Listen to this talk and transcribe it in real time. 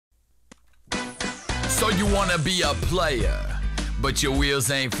So you wanna be a player, but your wheels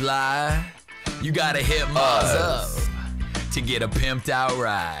ain't fly? You gotta hit Mars up to get a pimped out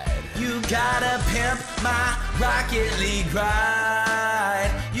ride. You gotta pimp my Rocket League ride.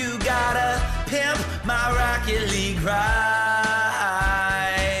 You gotta pimp my Rocket League ride.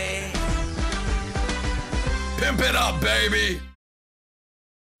 Pimp it up, baby.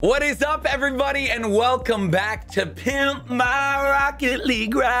 What is up, everybody, and welcome back to Pimp My Rocket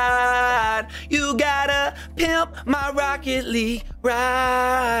League Ride. You gotta pimp my Rocket League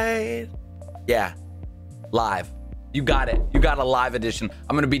ride. Yeah, live. You got it. You got a live edition.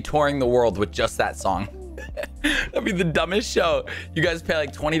 I'm gonna be touring the world with just that song. That'd be the dumbest show. You guys pay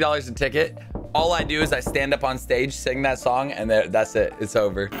like $20 a ticket. All I do is I stand up on stage, sing that song, and that's it. It's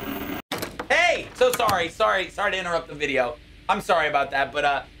over. Hey, so sorry to interrupt the video. I'm sorry about that, but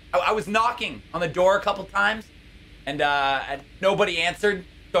I was knocking on the door a couple times and nobody answered,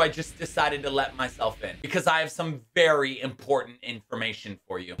 so I just decided to let myself in because I have some very important information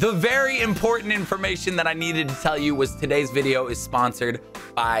for you. The very important information that I needed to tell you was today's video is sponsored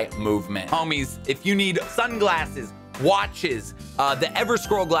by Movement. Homies, if you need sunglasses, watches, the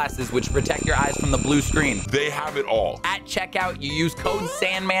Everscroll glasses, which protect your eyes from the blue screen, they have it all. At checkout, you use code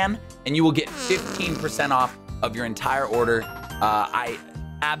Sandman and you will get 15% off of your entire order. I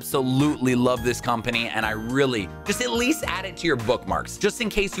absolutely love this company, and I really just at least add it to your bookmarks just in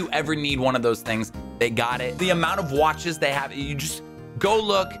case you ever need one of those things. They got it. The amount of watches they have, you just go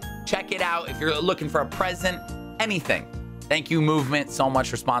look, check it out if you're looking for a present, anything. Thank you, Movement, so much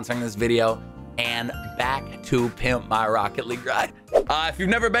for sponsoring this video. And back to Pimp My Rocket League ride. If you've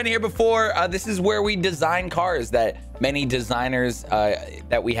never been here before, this is where we design cars that many designers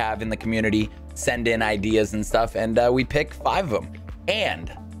that we have in the community send in ideas and stuff, and we pick 5 of them.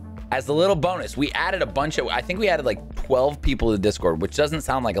 And as a little bonus, we added a bunch of, I think we added like 12 people to Discord, which doesn't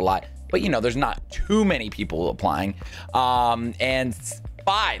sound like a lot, but you know, there's not too many people applying. And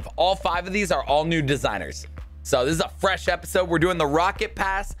all five of these are all new designers. So this is a fresh episode. We're doing the Rocket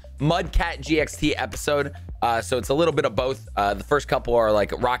Pass Mudcat Gxt episode. So it's a little bit of both. The first couple are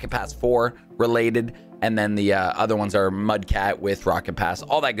like Rocket Pass 4 related, and then the other ones are Mudcat with Rocket Pass,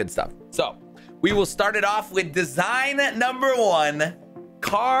 all that good stuff. So we will start it off with design number 1,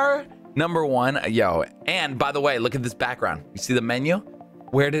 car number 1. Yo, and by the way, look at this background. You see the menu?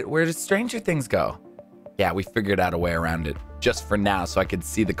 Where did Stranger Things go? Yeah, we figured out a way around it just for now so I could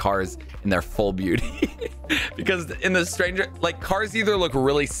see the cars in their full beauty. Because in the cars either look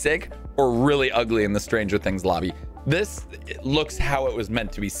really sick or really ugly in the Stranger Things lobby. This looks how it was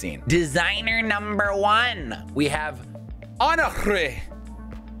meant to be seen. Designer number 1. We have Anohre,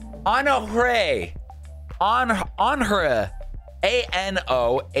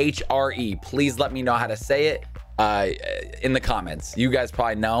 A-N-O-H-R-E. Please let me know how to say it in the comments. You guys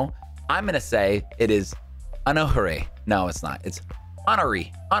probably know. I'm gonna say it is Anohre. No, it's not. It's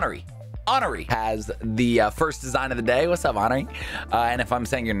Honoree. Honoree has the first design of the day. What's up, Honoree? And if I'm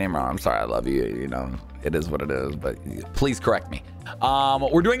saying your name wrong, I'm sorry. I love you. You know, it is what it is, but please correct me.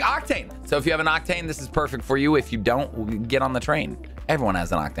 We're doing Octane. So if you have an Octane, this is perfect for you. If you don't, get on the train. Everyone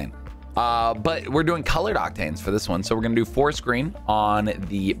has an Octane. But we're doing colored Octanes for this one. So we're gonna do 4 screen on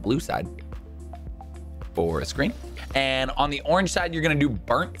the blue side. 4 screen. And on the orange side, you're gonna do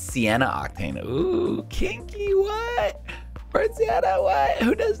burnt sienna Octane. Ooh, kinky, what? Burnt sienna, what?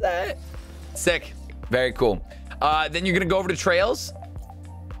 Who does that? Sick, very cool. Then you're gonna go over to Trails.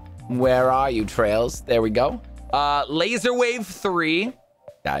 Where are you, Trails? There we go. Laser Wave 3,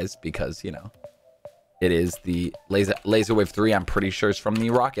 guys, because, you know, it is the Laser Wave 3. I'm pretty sure it's from the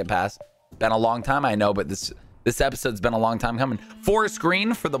Rocket Pass. Been a long time, I know, but this episode's been a long time coming. 4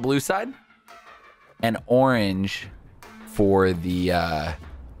 screen for the blue side, and orange for the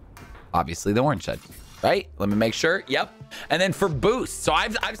obviously the orange side, right? Let me make sure. Yep. And then for boost. So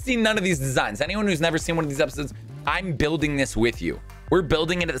I've seen none of these designs. Anyone who's never seen one of these episodes, I'm building this with you. We're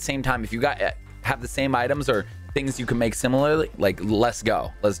building it at the same time. If you have the same items or things you can make similarly, like, let's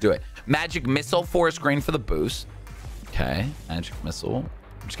go. Let's do it. Magic Missile 4 screen for the boost. Okay, Magic Missile.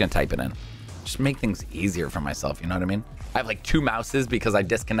 I'm just gonna type it in. Just make things easier for myself, you know what I mean? I have like 2 mouses because I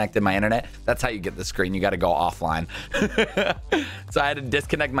disconnected my internet. That's how you get the screen. You got to go offline. So I had to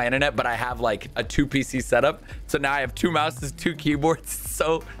disconnect my internet, but I have like a 2 PC setup. So now I have 2 mouses, 2 keyboards.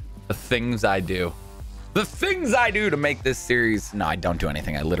 So the things I do to make this series. No, I don't do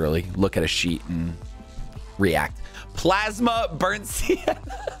anything. I literally look at a sheet and react. Plasma burnt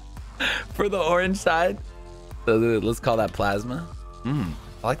sienna for the orange side. So let's call that plasma. I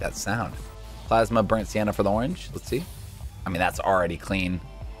like that sound. Plasma burnt sienna for the orange. Let's see. I mean, that's already clean.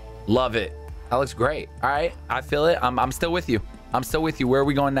 Love it. That looks great. All right, I feel it. I'm still with you. I'm still with you. Where are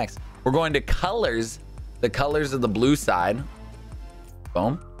we going next? We're going to colors the colors of the blue side.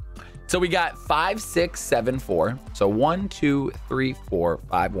 Boom. So we got 5, 6, 7, 4. So 1, 2, 3, 4,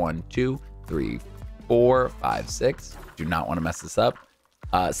 5, 1, 2, 3, 4, 5, 6. Do not want to mess this up.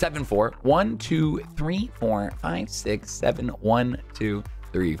 7, 4. 1, 2, 3, 4, 5, 6, 7, 1, 2,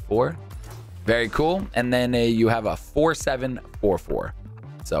 3, 4. Very cool. And then you have a 4, 7, 4, 4.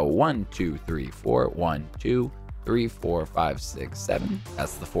 So 1, 2, 3, 4, 1, 2, 3, 4, 5, 6, 7.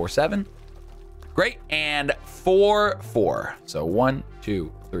 That's the 4, 7. Great. And 4, 4. So 1,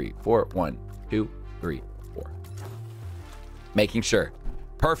 2, 3, 4, 1, 2, 3, 4. Making sure.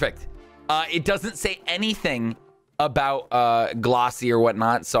 Perfect. It doesn't say anything about glossy or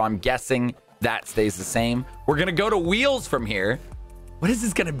whatnot, so I'm guessing that stays the same. We're gonna go to wheels from here. What is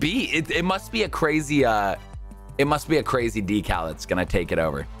this gonna be? It must be a crazy decal that's gonna take it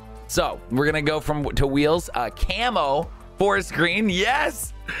over. So we're gonna go to wheels. Camo forest green.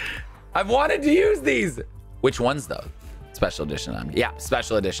 Yes, I've wanted to use these. Which ones though? Special edition. Yeah,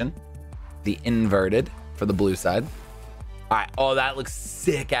 special edition. The inverted for the blue side. All right. Oh, that looks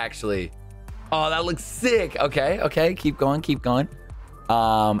sick actually. Oh, that looks sick. Okay. Keep going.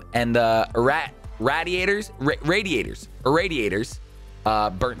 And radiators,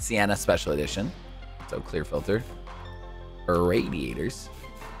 burnt sienna special edition. So clear filter. Radiators.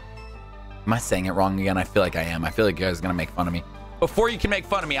 Am I saying it wrong again? I feel like I am. I feel like you guys are gonna make fun of me. Before you can make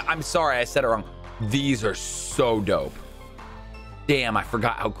fun of me, I'm sorry, I said it wrong. These are so dope. Damn, I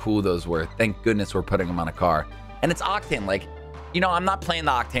forgot how cool those were. Thank goodness we're putting them on a car. And it's octane. Like, you know, I'm not playing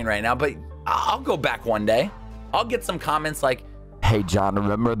the octane right now, but I'll go back one day. I'll get some comments like, hey, John,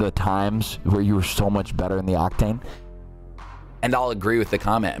 remember the times where you were so much better in the octane? And I'll agree with the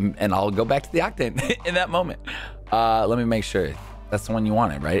comment and I'll go back to the octane in that moment. Let me make sure. That's the one you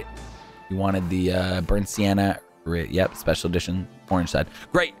wanted, right? You wanted the burnt sienna. Yep, special edition, orange side.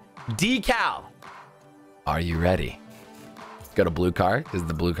 Great. Decal. Are you ready? Let's go to blue car because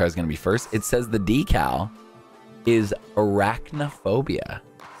the blue car is going to be first. It says the decal is arachnophobia.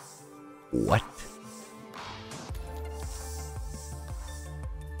 What?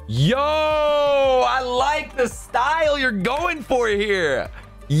 Yo, I like the style you're going for here.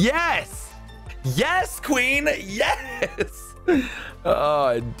 Yes. Yes, queen. Yes.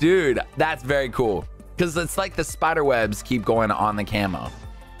 Oh, dude, that's very cool. Because it's like the spider webs keep going on the camo.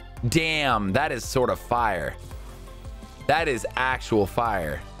 Damn, that is sort of fire. That is actual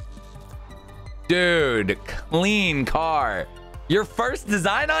fire. Dude, clean car. Your first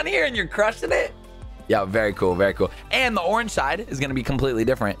design on here and you're crushing it? Yeah, very cool, very cool. And the orange side is going to be completely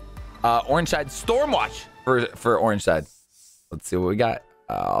different. Orange side, Stormwatch for orange side. Let's see what we got.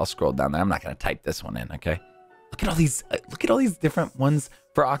 I'll scroll down there. I'm not going to type this one in, okay? Look at all these different ones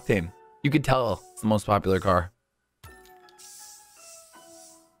for Octane. You could tell it's the most popular car.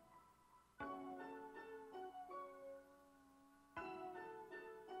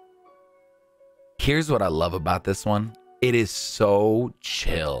 Here's what I love about this one. It is so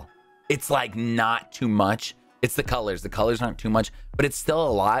chill. It's like not too much. It's the colors. The colors aren't too much, but it's still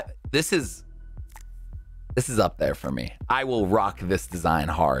a lot. This is up there for me. I will rock this design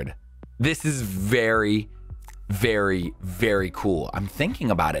hard. This is very, very, very cool. I'm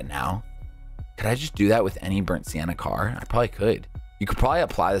thinking about it now. Could I just do that with any burnt sienna car? I probably could. You could probably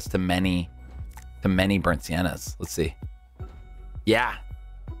apply this to many burnt siennas. Let's see. Yeah,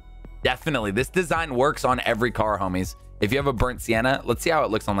 definitely. This design works on every car, homies. If you have a burnt sienna, let's see how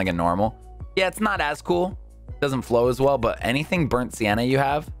it looks on like a normal. Yeah, it's not as cool. Doesn't flow as well, but anything burnt sienna you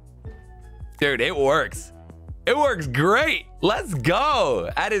have, dude, it works. It works great. Let's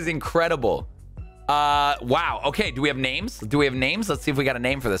go. That is incredible. Wow. Okay, do we have names? Let's see if we got a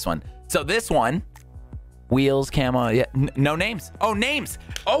name for this one. So this one, wheels, camo, yeah, no names. Oh, names.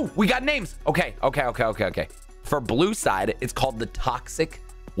 Oh, we got names. Okay. For blue side, it's called the Toxic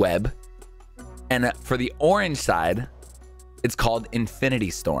Web. And for the orange side, it's called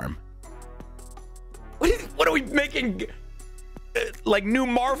Infinity Storm. What are we making? Like new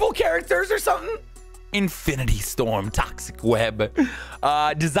Marvel characters or something? Infinity Storm, Toxic Web.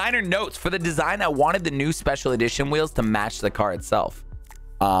 Designer notes. For the design, I wanted the new special edition wheels to match the car itself.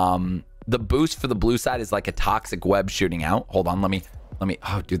 The boost for the blue side is like a toxic web shooting out. Hold on, let me.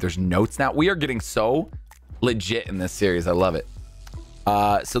 Oh, dude, there's notes now. We are getting so legit in this series. I love it.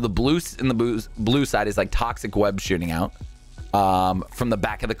 So the blue side is like toxic web shooting out from the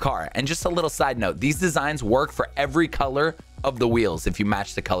back of the car. And just a little side note, these designs work for every color of the wheels if you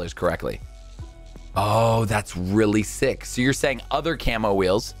match the colors correctly. Oh, that's really sick. So you're saying other camo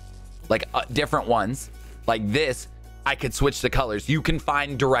wheels, like different ones, like this, I could switch the colors. You can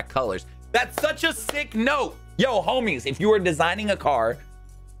find direct colors. That's such a sick note. Yo, homies, if you are designing a car,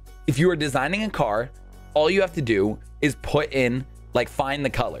 all you have to do is put in, like, find the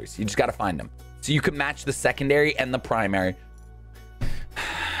colors. You just got to find them. So you can match the secondary and the primary,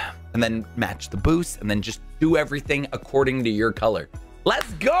 and then match the boost, and then just do everything according to your color.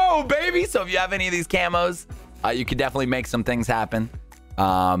 Let's go, baby. So if you have any of these camos, you could definitely make some things happen.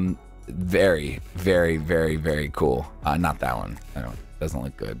 Very, very, very, very cool. Not that one. I don't, doesn't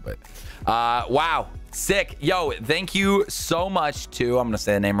look good, but wow, sick. Yo, thank you so much to, I'm gonna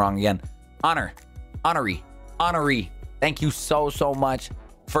say the name wrong again, Honoree. Thank you so much.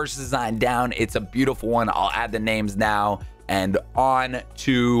 First design down. It's a beautiful one. I'll add the names now. And on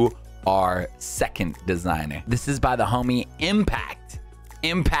to our second designer. This is by the homie Impact.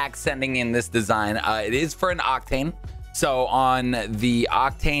 Impact sending in this design. It is for an Octane. So on the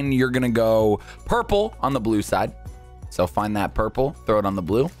Octane, you're gonna go purple on the blue side. So find that purple, throw it on the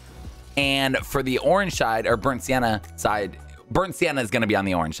blue. And for the orange side, or burnt sienna side, burnt sienna is gonna be on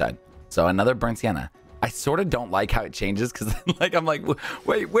the orange side. So another burnt sienna. I sort of don't like how it changes because like I'm like,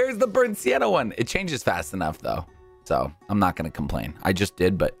 wait, where's the burnt sienna one? It changes fast enough though. So I'm not gonna complain. I just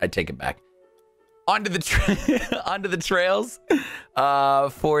did, but I take it back. Onto the onto the trails.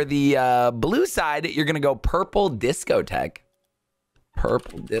 For the blue side, you're gonna go purple discotheque.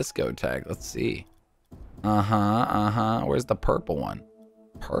 Purple discotheque. Let's see. Where's the purple one?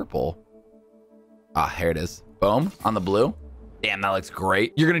 Purple. Ah, here it is. Boom on the blue. Damn, that looks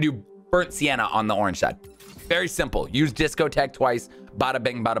great. You're gonna do burnt sienna on the orange side. Very simple. Use discotheque twice. Bada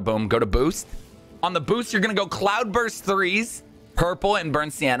bing, bada boom. Go to boost. On the boost, you're gonna go cloudburst 3s, purple and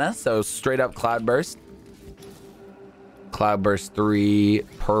burnt sienna. So straight up cloudburst. Cloudburst 3,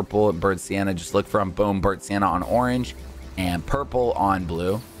 purple and burnt sienna. Just look for them. Boom, burnt sienna on orange and purple on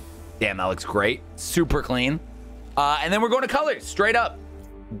blue. Damn, that looks great. Super clean. And then we're going to colors straight up.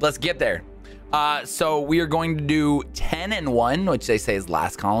 Let's get there. So we are going to do 10 and 1, which they say is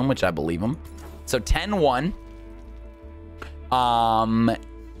last column, which I believe them. So 10, 1.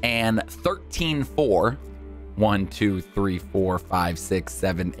 And 13, 4. 1, 2, 3, 4, 5, 6,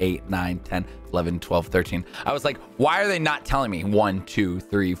 7, 8, 9, 10, 11, 12, 13. I was like, why are they not telling me 1, 2,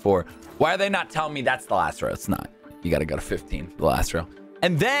 3, 4? Why are they not telling me that's the last row? It's not. You got to go to 15 for the last row.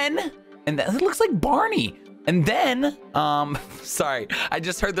 And then it looks like Barney. And then, sorry, I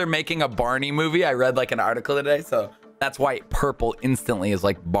just heard they're making a Barney movie. I read like an article today, so that's why purple instantly is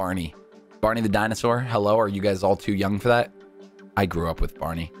like Barney. Barney the dinosaur. Hello, are you guys all too young for that? I grew up with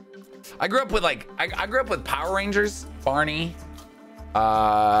Barney. I grew up with like, I grew up with Power Rangers, Barney.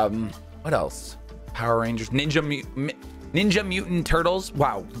 What else? Power Rangers, Ninja Mutant Turtles.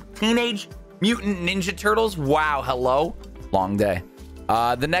 Wow. Teenage Mutant Ninja Turtles. Wow. Hello. Long day.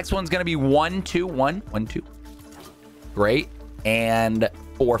 The next one's gonna be 1, 2, 1, 1, 2. Great. And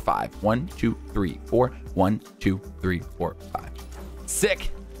 4, 5. 1, 2, 3, 4. 1, 2, 3, 4, 5.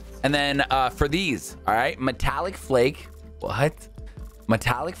 Sick. And then for these, all right, Metallic Flake. What?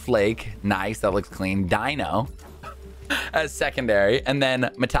 Metallic Flake. Nice. That looks clean. Dino as secondary. And then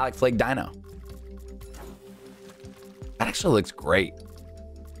Metallic Flake Dino. That actually looks great.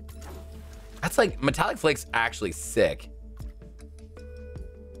 That's like, Metallic Flake's actually sick.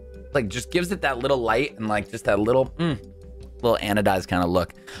 Like, just gives it that little light and like just that little little anodized kind of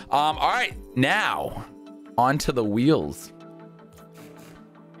look. All right, now onto the wheels.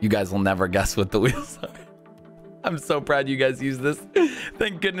 You guys will never guess what the wheels are. I'm so proud you guys use this.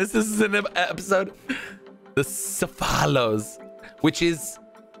 Thank goodness this is an episode. The Cephalos, which is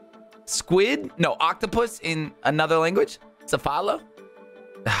squid, no, octopus in another language. Cephalo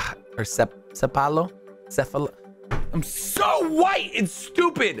or Cephalo. I'm so white. It's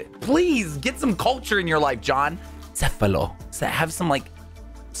stupid. Please get some culture in your life, John. Cephalo. Have some like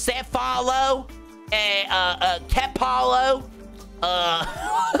Cephalo, Kepalo.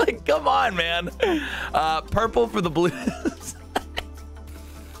 Like, come on, man. Purple for the blues.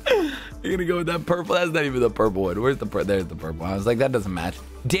 You're gonna go with that purple? That's not even the purple one. Where's the purple? There's the purple. I was like, that doesn't match.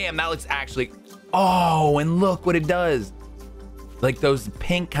 Damn, that looks actually. Oh, and look what it does. Like those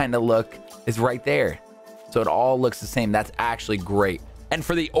pink kind of look is right there. So it all looks the same. That's actually great. And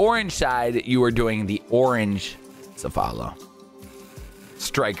for the orange side, you are doing the orange Cephalo.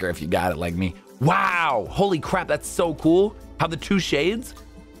 Striker if you got it like me. Wow. Holy crap. That's so cool. How the two shades.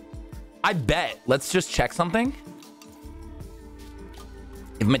 I bet. Let's just check something.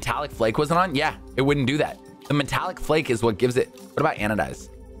 If Metallic Flake wasn't on, yeah, it wouldn't do that. The Metallic Flake is what gives it. What about anodized?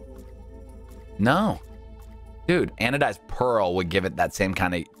 No. Dude, anodized pearl would give it that same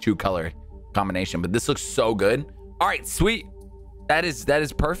kind of two color combination, but this looks so good. All right, sweet. That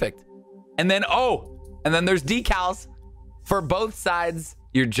is perfect. And then, and then there's decals for both sides.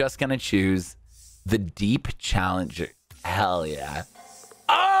 You're just gonna choose the Deep Challenger. Hell yeah.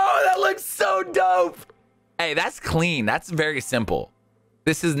 Oh, that looks so dope. Hey, that's clean. That's very simple.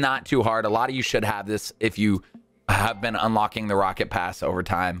 This is not too hard. A lot of you should have this if you have been unlocking the Rocket Pass over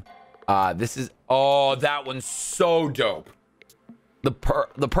time. This is, oh, that one's so dope. The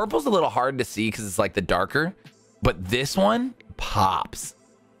purple's a little hard to see because it's like the darker, but this one pops.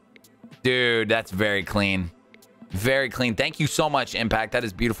 Dude, that's very clean. Very clean. Thank you so much, Impact. That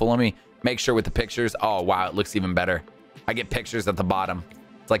is beautiful. Let me make sure with the pictures. Oh, wow, it looks even better. I get pictures at the bottom.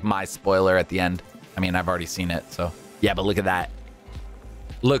 It's like my spoiler at the end. I mean, I've already seen it, so. Yeah, but look at that.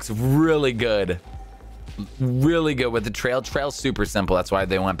 Looks really good. Really good with the trail. Trail's super simple. That's why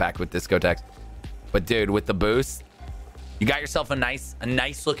they went back with discotheques. But dude, with the boost, you got yourself a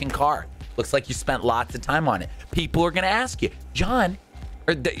nice looking car. Looks like you spent lots of time on it. People are gonna ask you, John,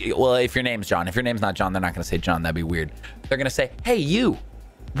 well, if your name's John. If your name's not John, they're not gonna say John. That'd be weird. They're gonna say, hey, you,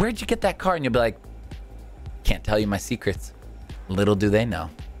 where'd you get that car? And you'll be like, can't tell you my secrets. Little do they know,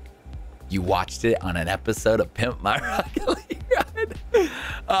 you watched it on an episode of Pimp My Rocket League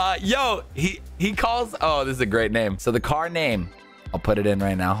Ride. Yo, he calls, oh, this is a great name. So the car name, I'll put it in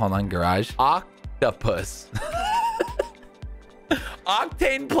right now. Hold on, garage. Octopus.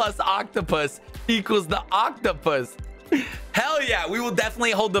 Octane plus octopus equals the octopus. Hell yeah, we will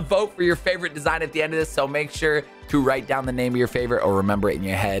definitely hold the vote for your favorite design at the end of this, so make sure to write down the name of your favorite or remember it in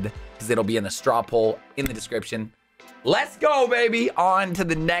your head because it'll be in the straw poll in the description. Let's go, baby. On to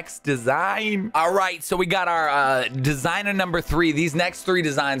the next design. All right, so we got our designer number 3. These next 3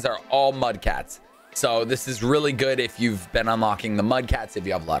 designs are all Mudcats. So this is really good if you've been unlocking the Mudcats, if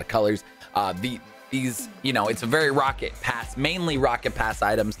you have a lot of colors. These, you know, it's a very Rocket Pass, mainly Rocket Pass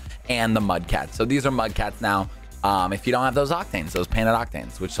items and the Mudcats. So these are Mudcats now. If you don't have those octanes, those painted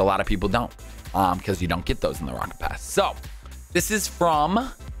octanes, which a lot of people don't, because you don't get those in the Rocket Pass. So this is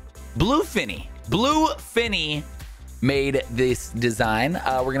from Blue Finny. Blue Finny made this design.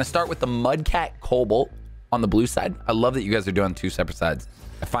 We're gonna start with the Mudcat Cobalt on the blue side. I love that you guys are doing 2 separate sides.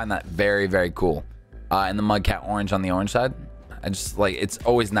 I find that very, very cool. And the Mudcat Orange on the orange side. I just like, it's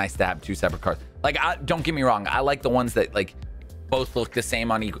always nice to have 2 separate cars. Like, don't get me wrong, I like the ones that like both look the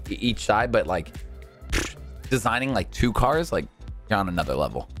same on each side, but like designing like 2 cars, like you're on another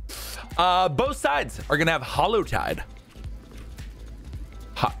level. Both sides are gonna have Hollow Tide.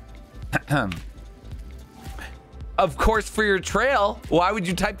 Of course, for your trail. Why would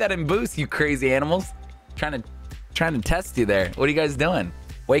you type that in boost, you crazy animals? Trying to test you there. What are you guys doing?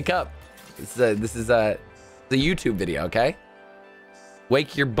 Wake up. This is a YouTube video, okay?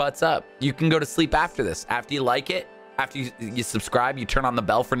 Wake your butts up. You can go to sleep after this. After you like it, after you subscribe, you turn on the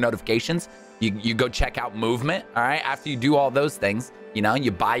bell for notifications. You go check out movement, all right? After you do all those things, you know,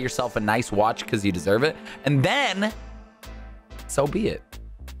 you buy yourself a nice watch because you deserve it. And then, so be it.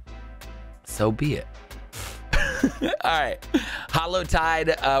 So be it. All right, Hollow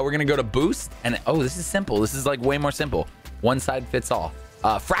Tide, we're gonna go to boost, and oh, this is simple. This is like way more simple. One side fits all.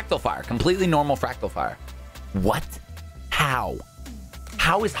 Fractal Fire, completely normal Fractal Fire. What? How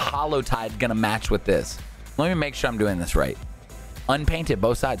is Hollow Tide gonna match with this? Let me make sure I'm doing this right. Unpainted,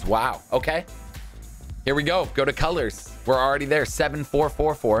 both sides. Wow. Okay, here we go. Go to colors. We're already there. 7 4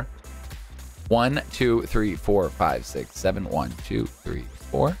 4 4. 1 2 3 4 5 6 7 1 2 3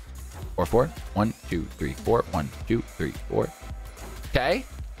 4 4 4 1 2 3 4 1 2 3 4. Okay,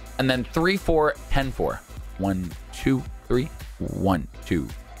 and then 3 4 10 4. 1 2 3 1 2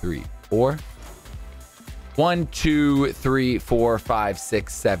 3 4. 1 2 3 4 5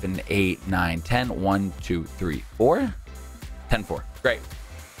 6 7 8 9 10. 1 2 3 4 10 4. Great,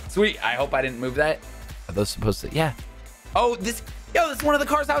 sweet. I hope I didn't move that. Are those supposed to? Yeah. Oh, this is one of the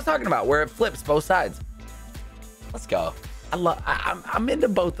cars I was talking about where it flips both sides. Let's go. I'm into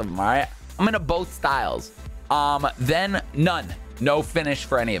both of them. All right, I'm into both styles. Then no finish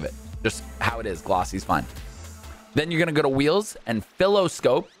for any of it, just how it is. Glossy's fine. Then you're gonna go to wheels and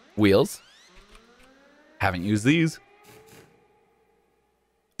Philoscope wheels. Haven't used these,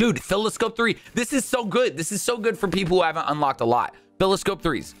 dude. Philoscope 3, this is so good. This is so good for people who haven't unlocked a lot. Philoscope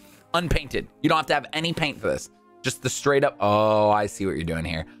 3s, unpainted. You don't have to have any paint for this, just the straight up. Oh, I see what you're doing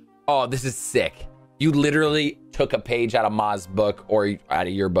here. Oh, this is sick. You literally took a page out of Maz's book or out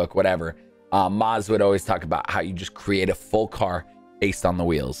of your book, whatever. Maz would always talk about how you just create a full car based on the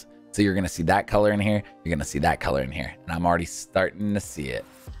wheels. So you're going to see that color in here. You're going to see that color in here. And I'm already starting to see it.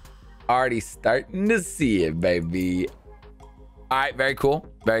 Already starting to see it, baby. All right, very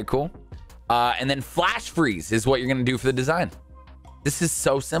cool. Very cool. And then flash freeze is what you're going to do for the design. This is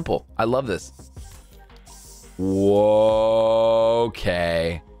so simple. I love this. Whoa,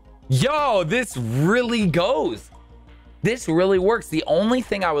 okay. Yo, this really goes. This really works. The only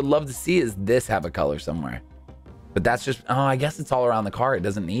thing I would love to see is this have a color somewhere. But that's just, oh, I guess it's all around the car. It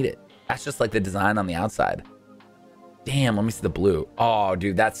doesn't need it. That's just like the design on the outside. Damn, let me see the blue. Oh,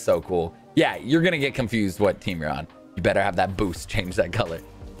 dude, that's so cool. Yeah, you're gonna get confused what team you're on. You better have that boost change that color.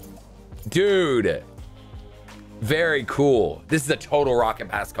 Dude, very cool. This is a total Rocket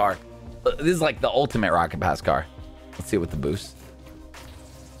Pass car. This is like the ultimate Rocket Pass car. Let's see it with the boost.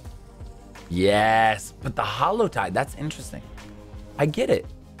 Yes, but the hollow tide, that's interesting. I get it.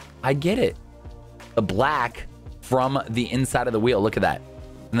 I get it. The black from the inside of the wheel, look at that.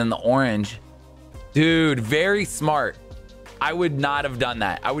 And then the orange. Dude, very smart. I would not have done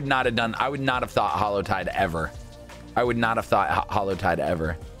that. I would not have thought hollow tide ever. I would not have thought hollow tide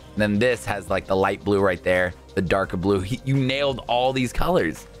ever. And then this has like the light blue right there, the darker blue. You nailed all these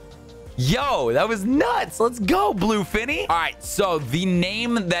colors. Yo, that was nuts. Let's go, Blue Finny. All right, so the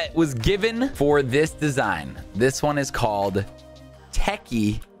name that was given for this design, this one is called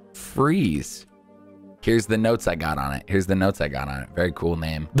Techie Freeze. Here's the notes I got on it. Very cool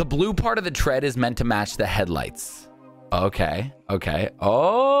name. The blue part of the tread is meant to match the headlights. Okay.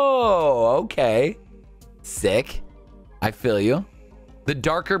 Oh, okay. Sick. I feel you. The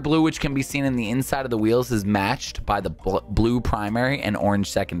darker blue, which can be seen in the inside of the wheels, is matched by the blue primary and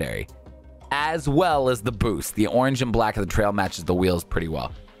orange secondary, as well as the boost. The orange and black of the trail matches the wheels pretty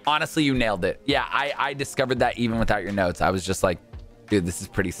well. Honestly, you nailed it. Yeah, I discovered that even without your notes. I was just like, dude, this is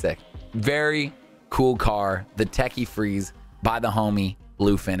pretty sick. Very cool car. The Techie Freeze by the homie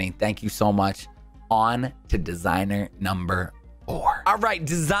Blue Finny. Thank you so much. On to designer number 4. All right,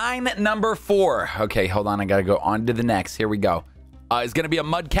 design number 4. Okay, hold on. I got to go on to the next. Here we go. It's going to be a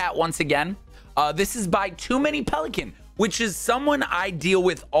Mudcat once again. This is by Too Many Pelican, which is someone I deal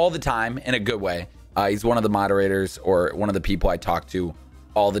with all the time in a good way. He's one of the moderators or one of the people I talk to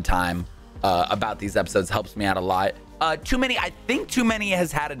all the time about these episodes. Helps me out a lot. Too Many, I think Too Many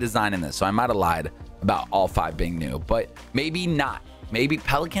has had a design in this, so I might have lied about all 5 being new, but maybe not. Maybe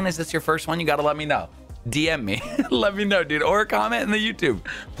Pelican, is this your first one? You got to let me know. DM me. Let me know, dude, or comment in the YouTube,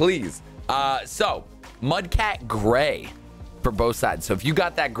 please. So Mudcat Gray for both sides. So if you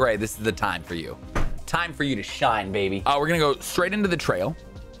got that gray, this is the time for you. Time for you to shine, baby. We're gonna go straight into the trail,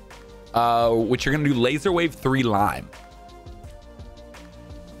 which you're gonna do Laser Wave 3 Lime.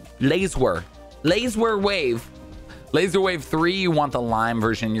 Laser Wave 3, you want the lime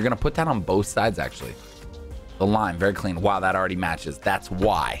version. You're gonna put that on both sides, actually. The lime, very clean. Wow, that already matches. That's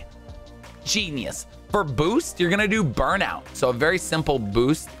why. Genius. For boost, you're gonna do Burnout. So a very simple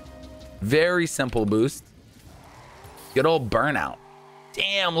boost. Very simple boost. Good old Burnout.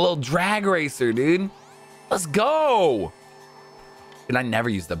 Damn, little drag racer, dude. Let's go. Did I never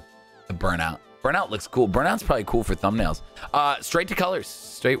use the Burnout? Burnout looks cool. Burnout's probably cool for thumbnails. Straight to colors.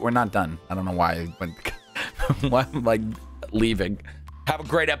 Straight, we're not done. I don't know why I went, why I'm like leaving. Have a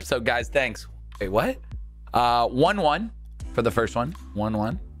great episode, guys. Thanks. Wait, what? 1-1 for the first one.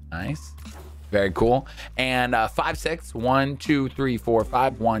 1-1. Nice. Very cool. And 5-6. 1, 2, 3, 4,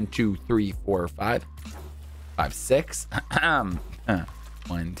 5. 1, 2, 3, 4, 5. 5, 6. 1,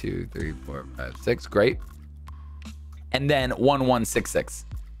 2, 3, 4, 5, 6. Great. And then 1, 1, 6, 6.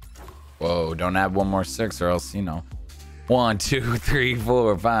 Whoa, don't add one more 6 or else, you know. 1, 2, 3,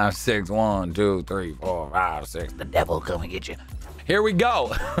 4, 5, 6. 1, 2, 3, 4, 5, 6. The devil come and get you. Here we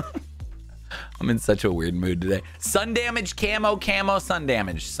go. I'm in such a weird mood today. Sun damage, camo, sun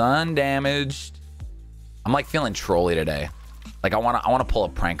damage. Sun damaged. I'm like feeling trolly today. Like I wanna pull a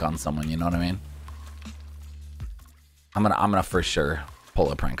prank on someone, you know what I mean? I'm gonna for sure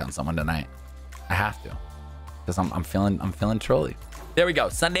pull a prank on someone tonight. I have to. Because I'm feeling trolly. There we go.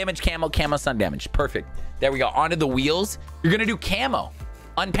 Sun damage, camo, sun damage. Perfect. There we go. Onto the wheels. You're gonna do camo.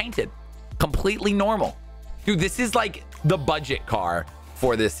 Unpainted. Completely normal. Dude, this is like the budget car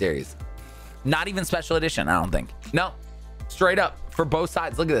for this series. Not even special edition, I don't think. No. Straight up for both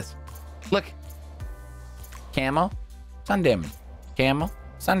sides. Look at this. Look. Camo, sun damage. Camo,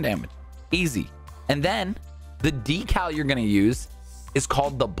 sun damage. Easy. And then the decal you're gonna use is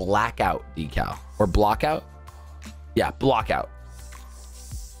called the blackout decal. Or blockout? Yeah, blockout.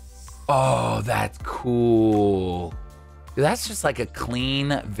 Oh, that's cool. Dude, that's just like a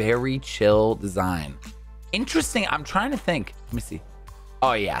clean, very chill design. Interesting. I'm trying to think. Let me see.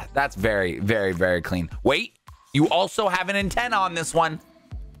 Oh, yeah. That's very, very, very clean. Wait. You also have an antenna on this one.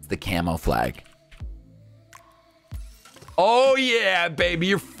 It's the camo flag. Oh, yeah, baby.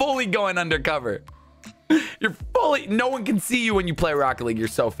 You're fully going undercover. You're fully... No one can see you when you play Rocket League. You're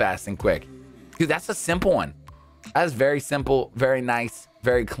so fast and quick. Dude, that's a simple one. That is very simple, very nice,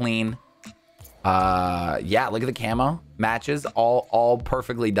 very clean. Yeah, look at the camo. Matches, all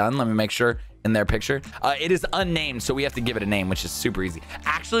perfectly done. Let me make sure in their picture. It is unnamed, so we have to give it a name, which is super easy.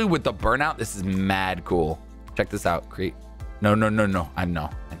 Actually, with the Burnout, this is mad cool. Check this out. Create. No. I know.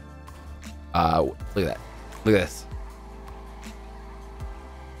 Look at that. Look at this.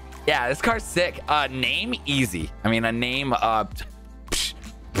 Yeah, this car's sick. Name easy. I mean, a name. I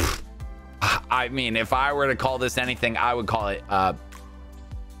mean, if I were to call this anything, I would call it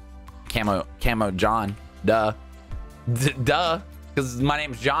Camo John. Duh. Duh. Because my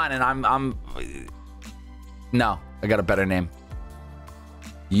name's John, and I'm. No, I got a better name.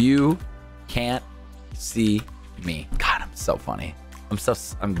 You can't see me. God, I'm so funny. I'm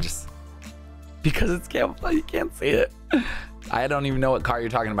just because it's camouflage, you can't see it. I don't even know what car you're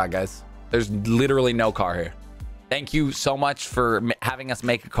talking about, guys. There's literally no car here. Thank you so much for having us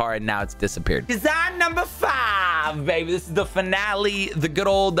make a car, and now it's disappeared. Design number 5, baby. This is the finale, the good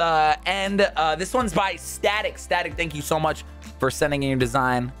old end. This one's by Static. Static, thank you so much for sending in your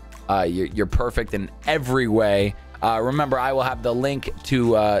design. You're perfect in every way. Remember, I will have the link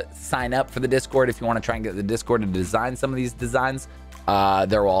to sign up for the Discord if you want to try and get the Discord to design some of these designs.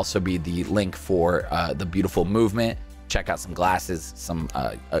 There will also be the link for the beautiful movement. Check out some glasses, some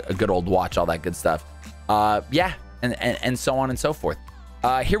a good old watch, all that good stuff. Yeah, and so on and so forth.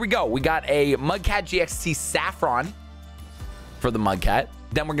 Here we go. We got a Mudcat Gxt Saffron for the Mudcat.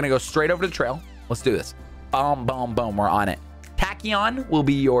 Then we're gonna go straight over the trail. Let's do this. Boom, boom, boom. We're on it. Tachyon will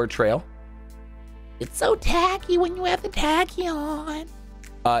be your trail. It's so tacky when you have the Tachyon.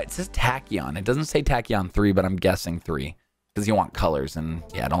 It says Tachyon. It doesn't say Tachyon 3, but I'm guessing 3 because you want colors, and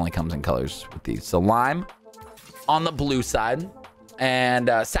yeah, it only comes in colors with these. So lime on the blue side and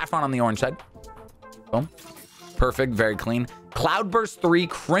saffron on the orange side. Boom. Perfect. Very clean. Cloudburst 3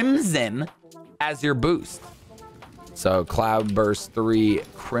 Crimson as your boost. So Cloudburst 3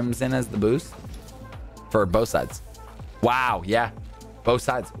 Crimson as the boost for both sides. Wow. Yeah. Both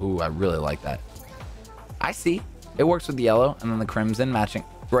sides. Ooh, I really like that. I see. It works with the yellow and then the crimson matching.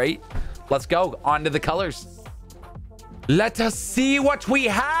 Great. Let's go on to the colors. Let us see what we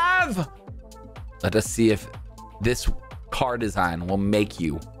have. Let us see if this car design will make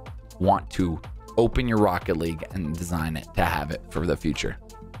you want to open your Rocket League and design it to have it for the future.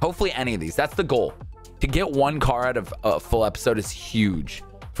 Hopefully any of these. That's the goal. To get one car out of a full episode is huge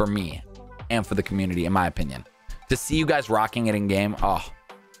for me and for the community, in my opinion. To see you guys rocking it in game, oh,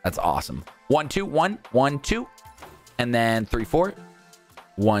 that's awesome. 1 2 1 1 2, and then 3 4.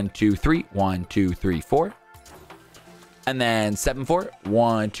 1 2 3 1 2 3 4, and then 7 4.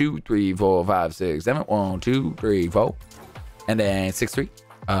 1 2 3 4 5 6 7. 1 2 3 4, and then 6 3.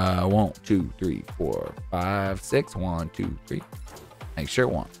 1 2 3 4 5 6. 1 2 3. Make sure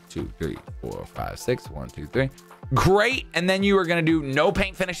 1 2 3 4 5 6. 1 2 3. Great. And then you are gonna do no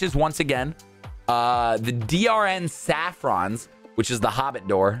paint finishes once again. The DRN Saffrons, which is the Hobbit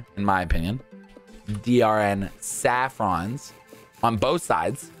door, in my opinion. DRN Saffrons on both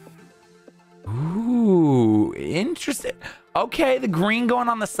sides. Ooh, interesting. Okay, the green going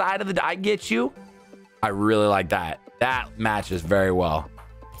on the side of the... I get you. I really like that. That matches very well.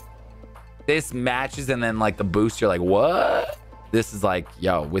 This matches, and then like the boost, you're like, what? This is like,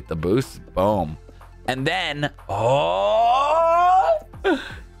 yo, with the boost, boom. And then, oh,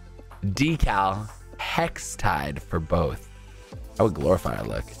 decal hex tied for both. How would Glorifier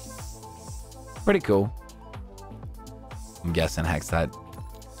look? Pretty cool. I'm guessing hex tied.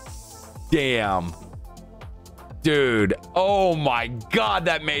 Damn. Dude. Oh my God.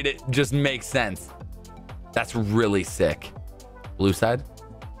 That made it just make sense. That's really sick. Blue side.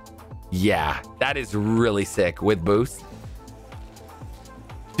 Yeah, that is really sick with boost.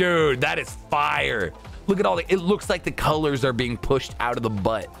 Dude, that is fire. Look at all the, it looks like the colors are being pushed out of the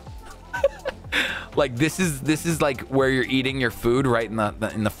butt. Like this is like where you're eating your food right in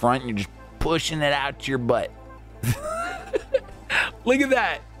the front. You're just pushing it out to your butt. Look at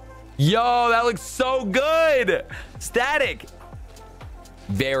that. Yo, that looks so good. Static.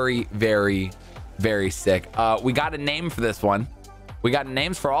 Very, very, very sick. We got a name for this one. We got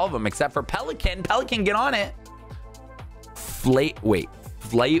names for all of them except for Pelican. Pelican, get on it. Wait.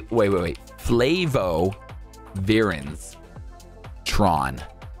 Flavo Virens Tron.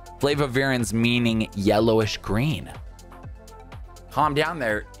 Flavo Virens meaning yellowish green. Calm down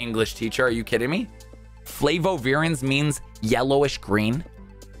there, English teacher. Are you kidding me? Flavo Virens means yellowish green.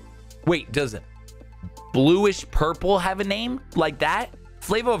 Wait, does bluish purple have a name like that?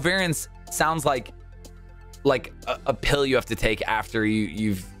 Flavo Virens sounds like a pill you have to take after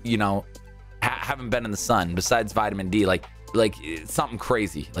you've haven't been in the sun besides vitamin D, like it's something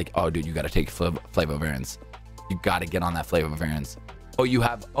crazy. Like, oh dude, you got to take Flavo Virens. You got to get on that Flavo Virens. Oh, you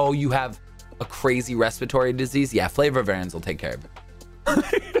have a crazy respiratory disease? Yeah, Flavo Virens will take care of it.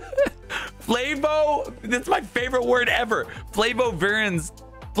 Flavo, that's my favorite word ever. Flavo Virens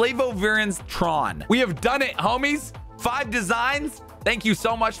Tron. We have done it, homies. 5 designs. Thank you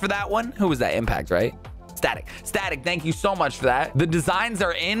so much for that one. Who was that? Impact, right? Static, thank you so much for that. The designs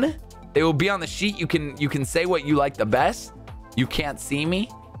are in. They will be on the sheet. You can say what you like the best. You can't see me.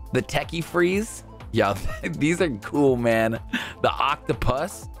 The techie freeze. Yeah, these are cool, man. The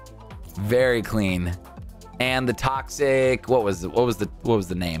octopus, very clean. And the toxic, what was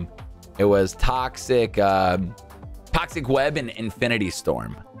the name? It was toxic web and infinity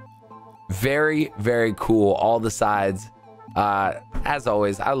storm. Very, very cool. All the sides. As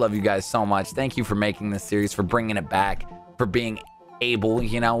always, I love you guys so much. Thank you for making this series, for bringing it back, for being able.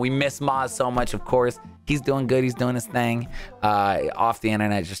 You know, we miss Maz so much, of course. He's doing good. He's doing his thing off the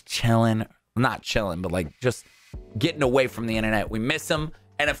internet, just chilling. Not chilling, but like just getting away from the internet. We miss him.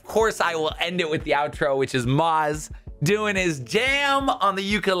 And of course, I will end it with the outro, which is Maz doing his jam on the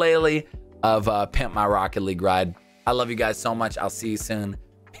ukulele of Pimp My Rocket League Ride. I love you guys so much. I'll see you soon.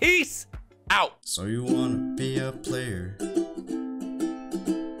 Peace out. So you wanna be a player,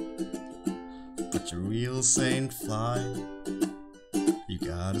 but your wheels ain't fly. You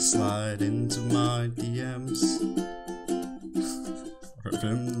gotta slide into my DMs.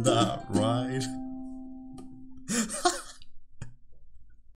 Rhythm that ride.